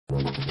It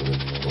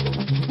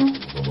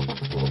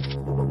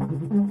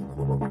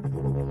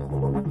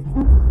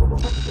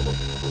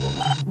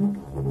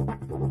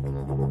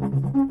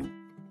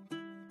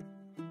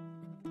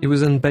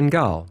was in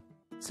Bengal,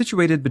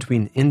 situated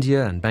between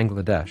India and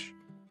Bangladesh,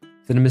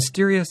 that a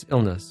mysterious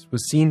illness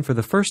was seen for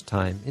the first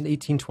time in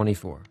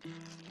 1824.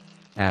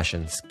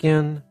 Ashen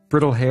skin,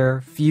 brittle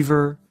hair,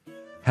 fever,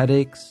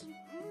 headaches,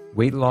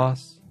 weight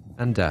loss,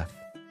 and death.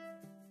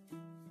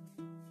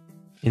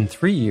 In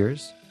 3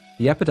 years,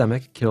 the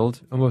epidemic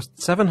killed almost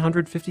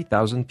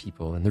 750,000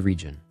 people in the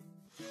region.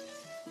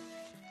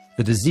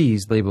 The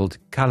disease, labeled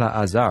Kala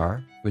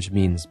Azar, which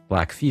means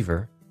black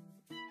fever,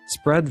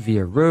 spread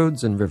via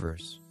roads and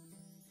rivers,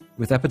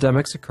 with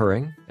epidemics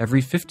occurring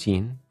every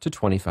 15 to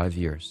 25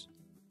 years.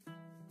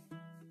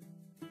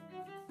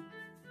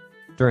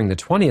 During the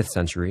 20th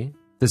century,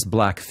 this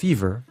black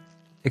fever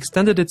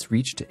extended its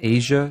reach to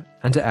Asia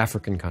and to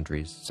African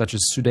countries such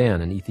as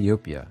Sudan and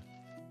Ethiopia,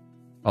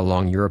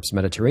 along Europe's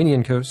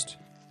Mediterranean coast,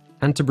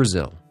 and to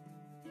Brazil.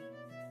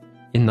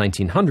 In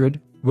 1900,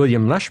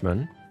 William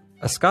Leishman,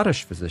 a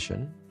Scottish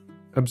physician,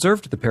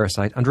 observed the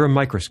parasite under a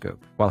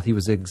microscope while he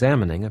was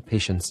examining a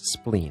patient's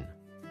spleen.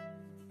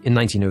 In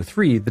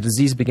 1903, the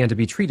disease began to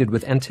be treated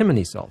with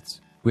antimony salts,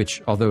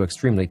 which, although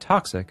extremely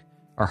toxic,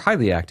 are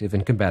highly active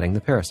in combating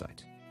the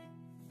parasite.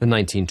 The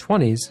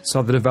 1920s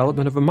saw the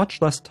development of a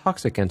much less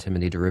toxic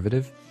antimony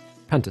derivative,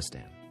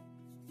 pentastan.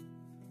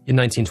 In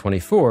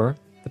 1924,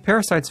 the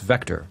parasite's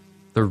vector,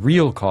 the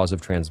real cause of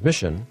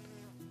transmission,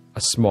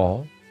 a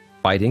small,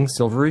 biting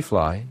silvery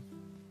fly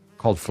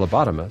called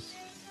phlebotomus,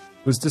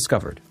 was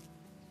discovered.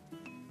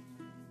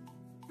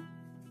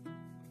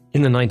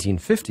 In the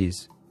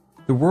 1950s,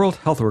 the World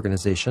Health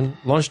Organization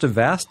launched a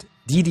vast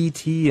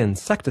DDT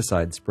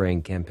insecticide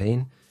spraying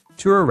campaign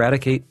to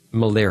eradicate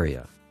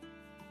malaria.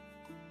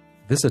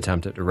 This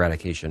attempt at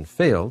eradication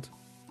failed,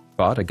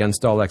 but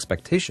against all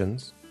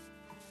expectations,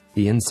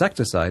 the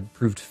insecticide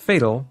proved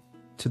fatal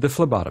to the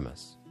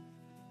phlebotomus.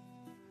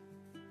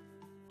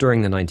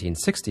 During the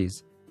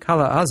 1960s,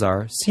 Kala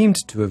Azar seemed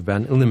to have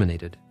been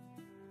eliminated.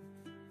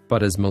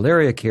 But as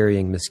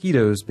malaria-carrying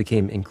mosquitoes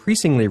became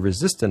increasingly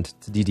resistant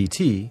to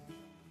DDT,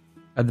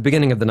 at the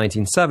beginning of the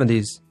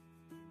 1970s,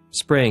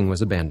 spraying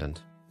was abandoned.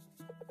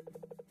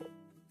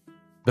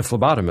 The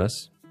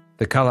phlebotomus,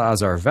 the Kala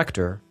Azar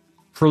vector,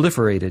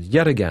 proliferated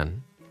yet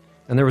again,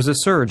 and there was a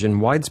surge in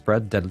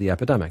widespread deadly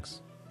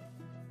epidemics.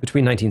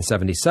 Between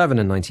 1977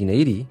 and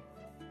 1980,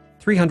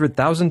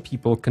 300,000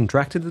 people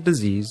contracted the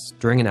disease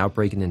during an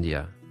outbreak in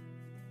India.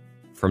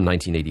 From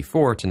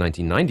 1984 to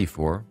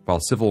 1994, while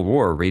civil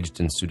war raged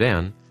in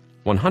Sudan,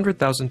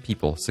 100,000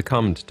 people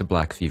succumbed to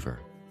black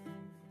fever.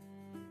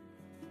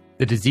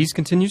 The disease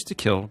continues to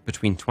kill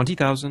between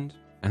 20,000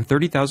 and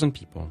 30,000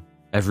 people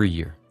every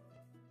year.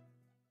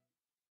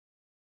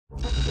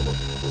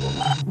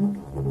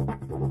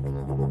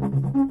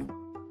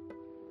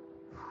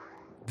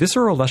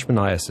 Visceral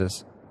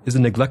leishmaniasis is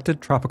a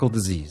neglected tropical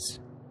disease.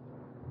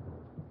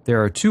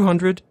 There are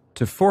 200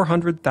 to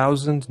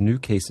 400,000 new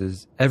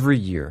cases every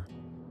year,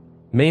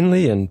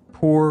 mainly in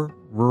poor,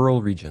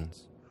 rural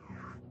regions.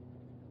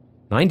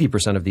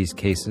 90% of these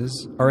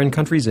cases are in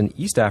countries in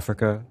East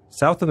Africa,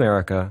 South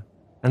America,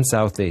 and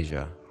South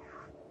Asia.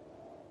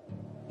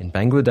 In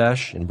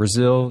Bangladesh, in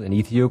Brazil, in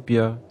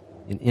Ethiopia,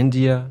 in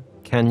India,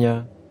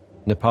 Kenya,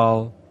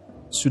 Nepal,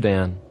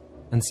 Sudan,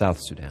 and South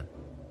Sudan.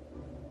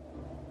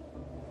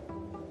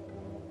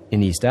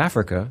 In East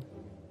Africa,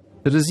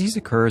 the disease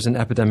occurs in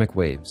epidemic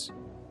waves.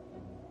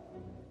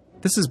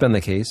 This has been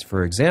the case,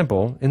 for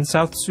example, in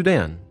South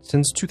Sudan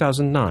since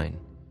 2009,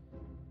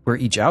 where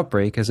each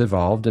outbreak has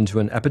evolved into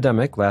an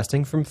epidemic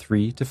lasting from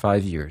 3 to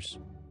 5 years.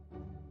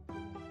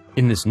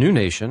 In this new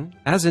nation,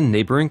 as in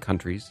neighboring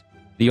countries,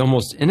 the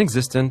almost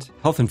inexistent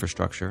health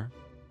infrastructure,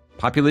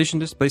 population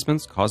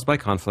displacements caused by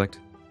conflict,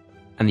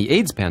 and the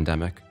AIDS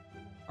pandemic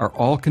are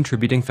all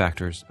contributing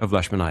factors of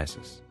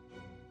leishmaniasis.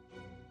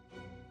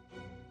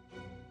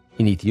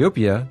 In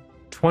Ethiopia,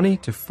 20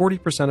 to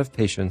 40% of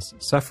patients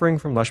suffering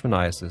from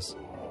leishmaniasis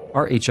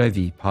are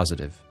HIV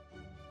positive.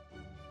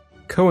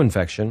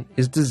 Co-infection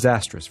is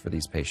disastrous for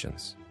these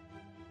patients,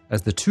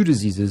 as the two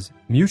diseases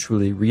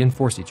mutually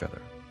reinforce each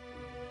other.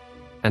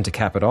 And to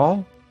cap it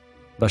all,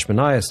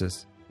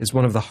 leishmaniasis is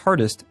one of the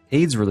hardest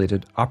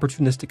AIDS-related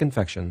opportunistic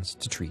infections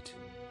to treat.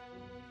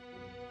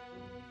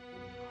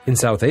 In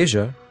South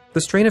Asia,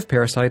 the strain of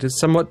parasite is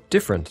somewhat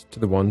different to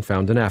the one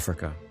found in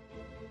Africa.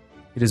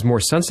 It is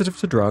more sensitive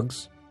to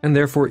drugs and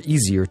therefore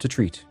easier to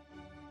treat.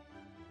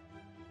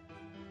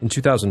 In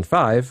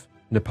 2005,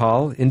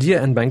 Nepal,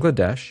 India, and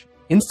Bangladesh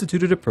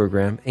instituted a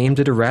program aimed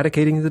at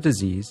eradicating the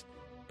disease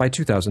by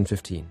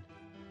 2015.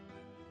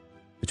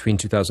 Between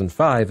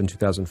 2005 and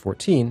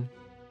 2014,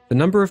 the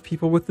number of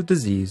people with the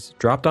disease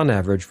dropped on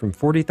average from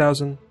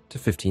 40,000 to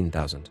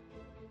 15,000.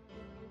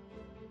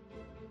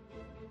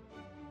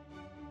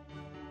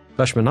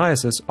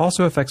 Leishmaniasis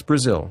also affects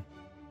Brazil,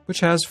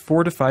 which has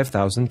 4,000 to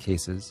 5,000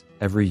 cases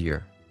every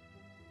year.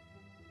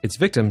 Its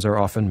victims are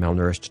often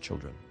malnourished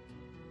children.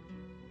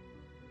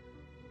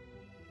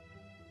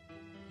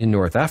 In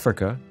North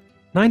Africa,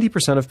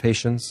 90% of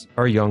patients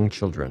are young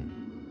children.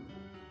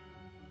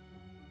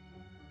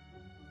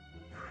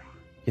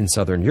 In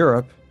Southern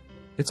Europe,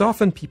 it's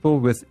often people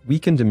with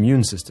weakened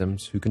immune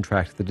systems who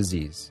contract the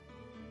disease.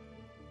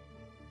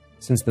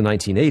 Since the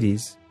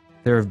 1980s,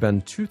 there have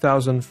been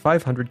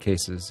 2,500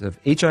 cases of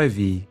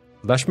HIV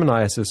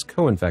leishmaniasis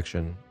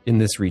co-infection in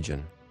this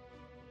region.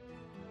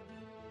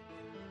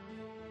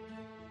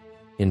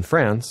 In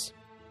France,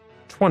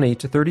 20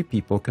 to 30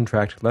 people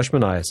contract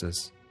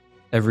leishmaniasis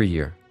every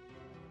year.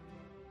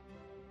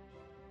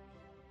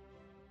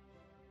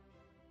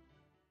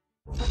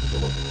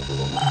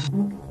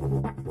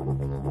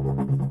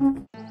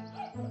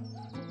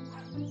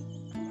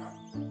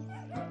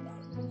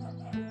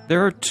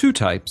 There are two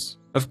types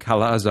of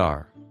Kala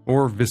Azar,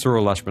 or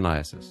visceral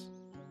leishmaniasis.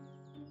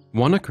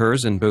 One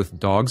occurs in both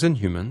dogs and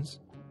humans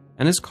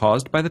and is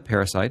caused by the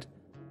parasite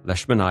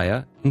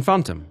Leishmania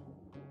infantum.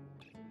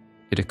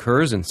 It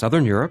occurs in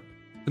Southern Europe,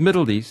 the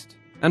Middle East,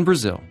 and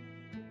Brazil.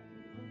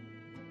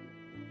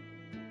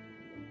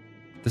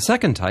 The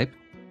second type,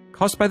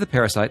 caused by the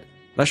parasite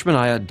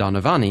Leishmania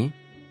donovani,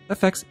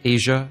 affects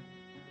Asia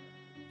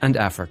and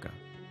Africa.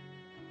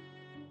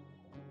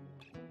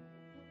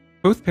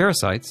 Both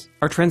parasites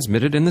are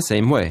transmitted in the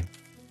same way.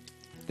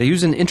 They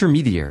use an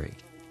intermediary,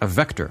 a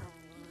vector,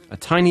 a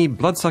tiny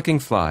blood-sucking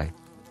fly,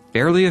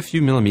 barely a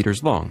few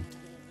millimeters long,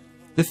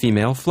 the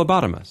female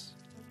phlebotomist,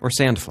 or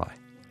sandfly.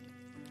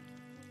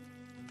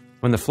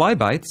 When the fly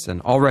bites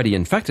an already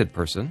infected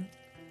person,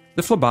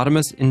 the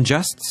phlebotomist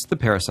ingests the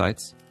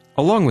parasites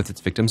along with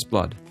its victim's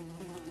blood.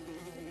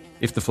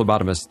 If the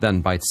phlebotomist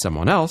then bites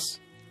someone else,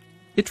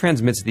 it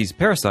transmits these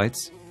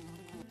parasites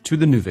to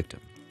the new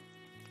victim.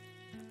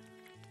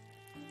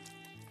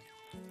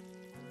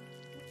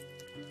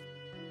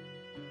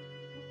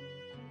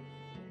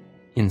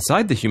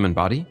 Inside the human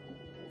body,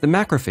 the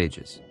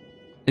macrophages,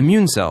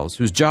 immune cells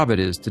whose job it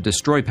is to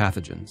destroy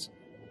pathogens,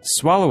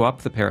 swallow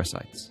up the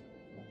parasites.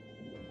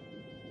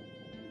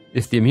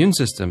 If the immune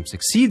system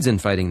succeeds in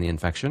fighting the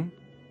infection,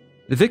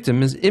 the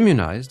victim is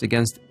immunized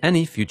against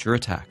any future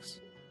attacks.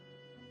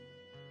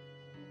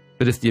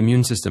 But if the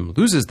immune system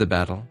loses the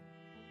battle,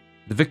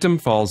 the victim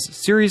falls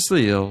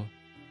seriously ill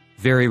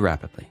very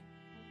rapidly.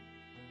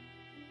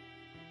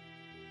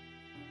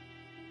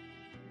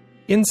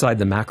 Inside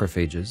the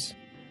macrophages,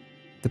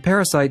 the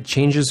parasite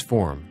changes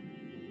form,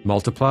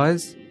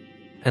 multiplies,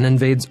 and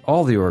invades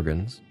all the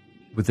organs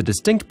with a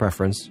distinct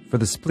preference for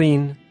the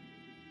spleen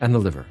and the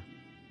liver.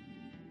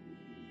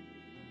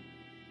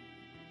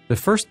 The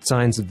first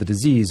signs of the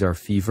disease are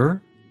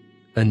fever,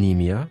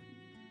 anemia,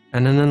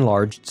 and an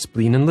enlarged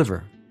spleen and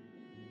liver.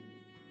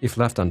 If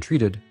left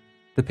untreated,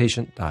 the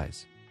patient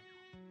dies.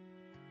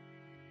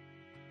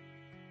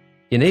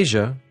 In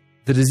Asia,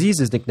 the disease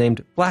is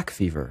nicknamed black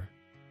fever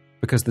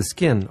because the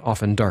skin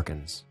often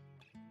darkens.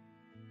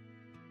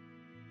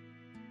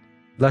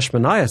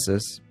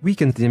 Leishmaniasis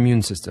weakens the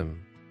immune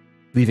system,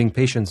 leaving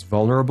patients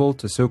vulnerable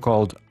to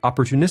so-called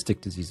opportunistic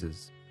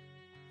diseases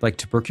like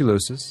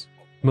tuberculosis,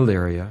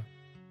 malaria,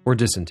 or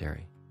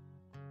dysentery.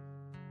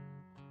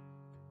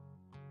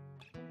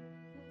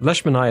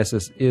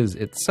 Leishmaniasis is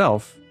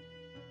itself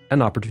an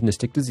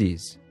opportunistic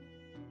disease.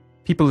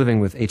 People living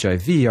with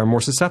HIV are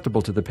more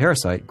susceptible to the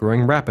parasite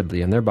growing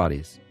rapidly in their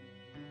bodies.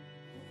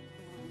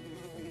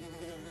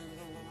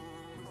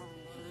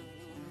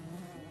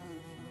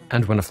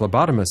 And when a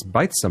phlebotomist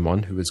bites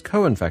someone who is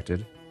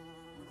co-infected,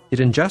 it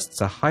ingests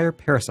a higher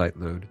parasite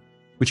load,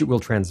 which it will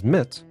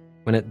transmit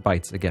when it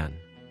bites again.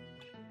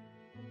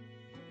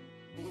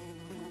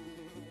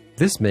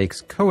 This makes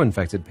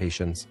co-infected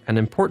patients an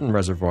important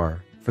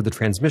reservoir for the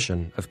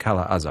transmission of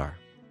Kala Azar.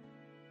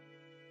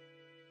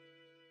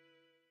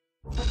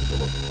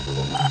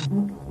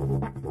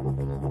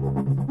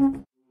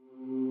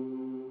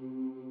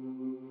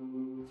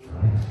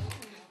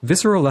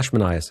 Visceral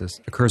leishmaniasis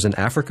occurs in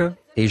Africa,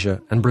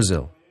 Asia, and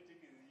Brazil.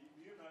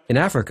 In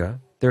Africa,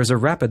 there is a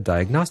rapid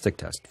diagnostic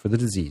test for the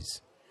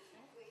disease.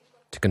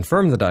 To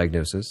confirm the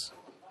diagnosis,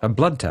 a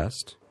blood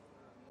test,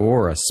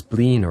 or a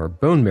spleen or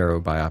bone marrow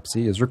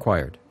biopsy is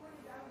required.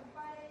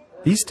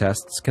 These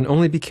tests can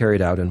only be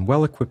carried out in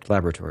well-equipped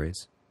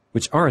laboratories,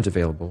 which aren't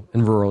available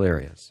in rural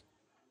areas.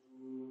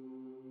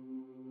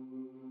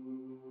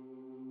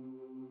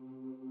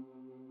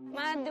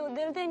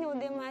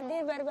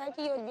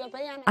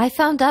 I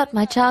found out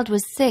my child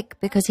was sick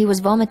because he was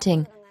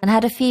vomiting and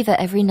had a fever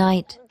every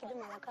night.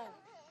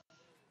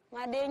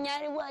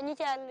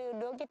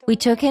 We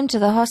took him to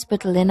the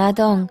hospital in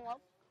Adong.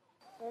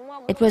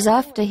 It was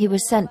after he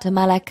was sent to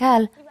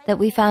Malakal that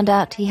we found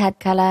out he had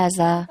Kala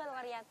Azar.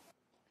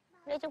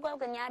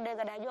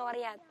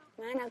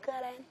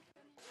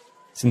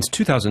 Since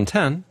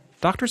 2010,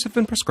 doctors have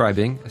been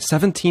prescribing a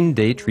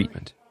 17-day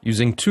treatment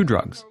using two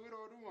drugs,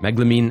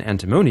 meglumine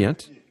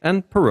antimoniate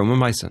and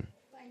paromomycin.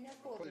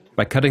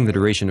 By cutting the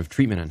duration of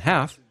treatment in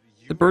half,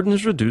 the burden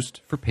is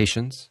reduced for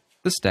patients,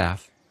 the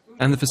staff,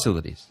 and the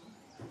facilities.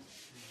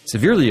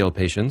 Severely ill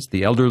patients,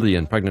 the elderly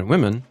and pregnant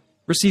women,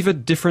 receive a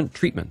different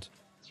treatment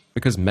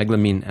because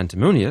meglumine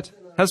antimoniate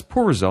has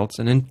poor results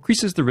and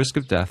increases the risk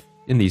of death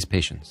in these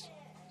patients.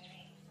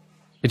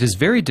 It is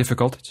very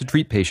difficult to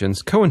treat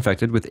patients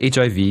co-infected with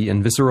HIV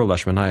and visceral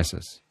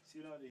leishmaniasis.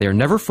 They are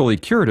never fully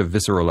cured of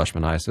visceral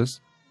leishmaniasis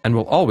and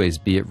will always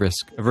be at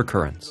risk of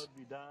recurrence.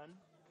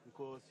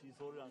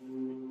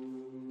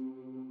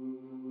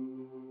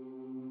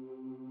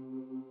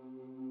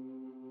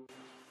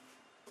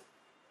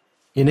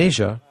 In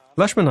Asia,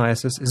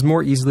 leishmaniasis is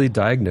more easily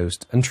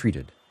diagnosed and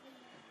treated.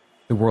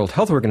 The World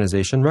Health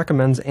Organization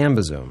recommends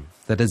ambisome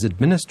that is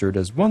administered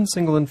as one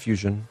single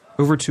infusion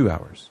over 2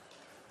 hours.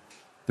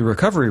 The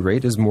recovery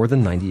rate is more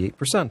than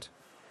 98%.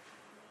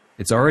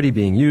 It's already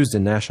being used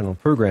in national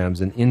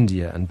programs in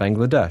India and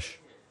Bangladesh.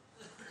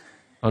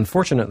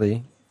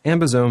 Unfortunately,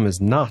 ambisome is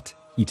not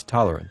heat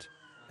tolerant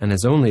and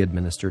is only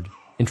administered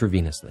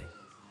intravenously.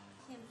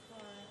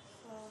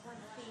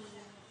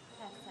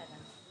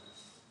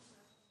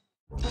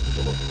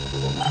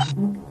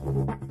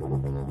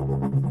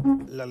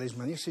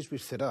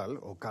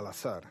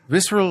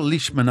 Visceral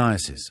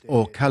leishmaniasis,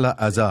 or Kala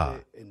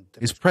Azar,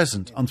 is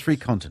present on 3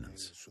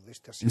 continents: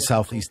 in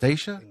Southeast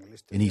Asia,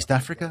 in East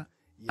Africa,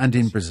 and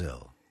in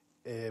Brazil.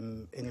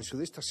 In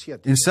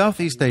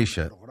Southeast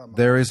Asia,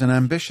 there is an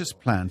ambitious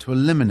plan to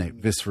eliminate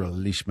visceral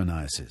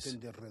leishmaniasis,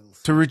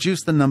 to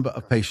reduce the number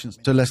of patients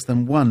to less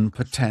than 1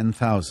 per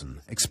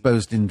 10,000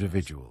 exposed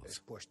individuals.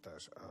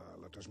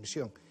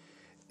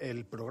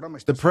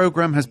 The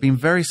program has been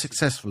very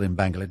successful in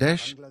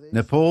Bangladesh,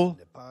 Nepal,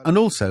 and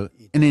also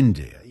in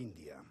India.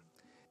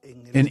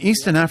 In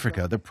Eastern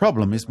Africa, the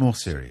problem is more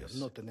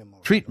serious.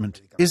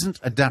 Treatment isn't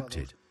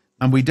adapted,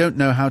 and we don't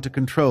know how to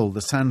control the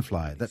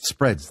sandfly that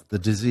spreads the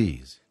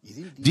disease.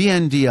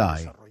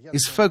 DNDi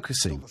is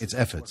focusing its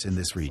efforts in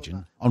this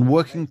region on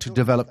working to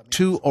develop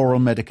 2 oral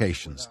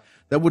medications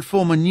that would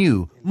form a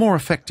new, more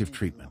effective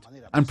treatment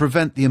and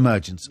prevent the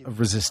emergence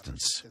of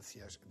resistance.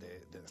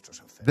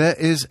 There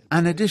is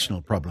an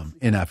additional problem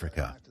in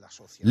Africa.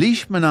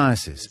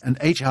 Leishmaniasis and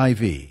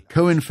HIV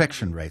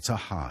co-infection rates are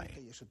high.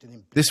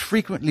 This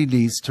frequently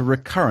leads to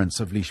recurrence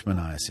of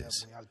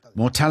leishmaniasis.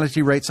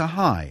 Mortality rates are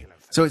high,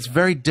 so it's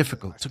very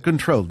difficult to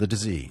control the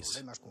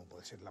disease.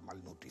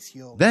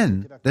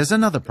 Then there's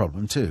another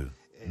problem too: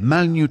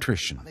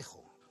 malnutrition.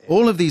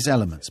 All of these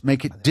elements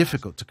make it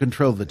difficult to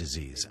control the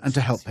disease and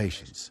to help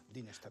patients.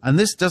 And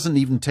this doesn't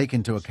even take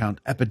into account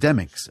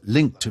epidemics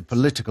linked to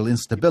political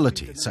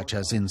instability, such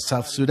as in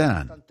South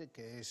Sudan.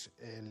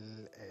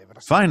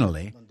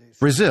 Finally,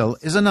 Brazil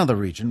is another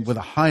region with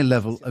a high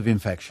level of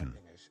infection.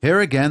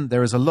 Here again,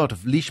 there is a lot of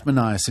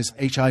leishmaniasis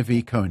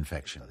HIV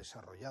co-infection.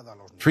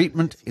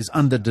 Treatment is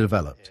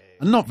underdeveloped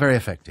and not very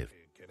effective.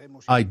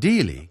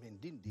 Ideally,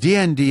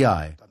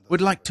 DNDi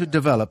would like to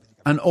develop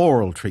an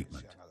oral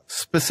treatment,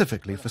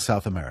 specifically for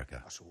South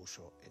America.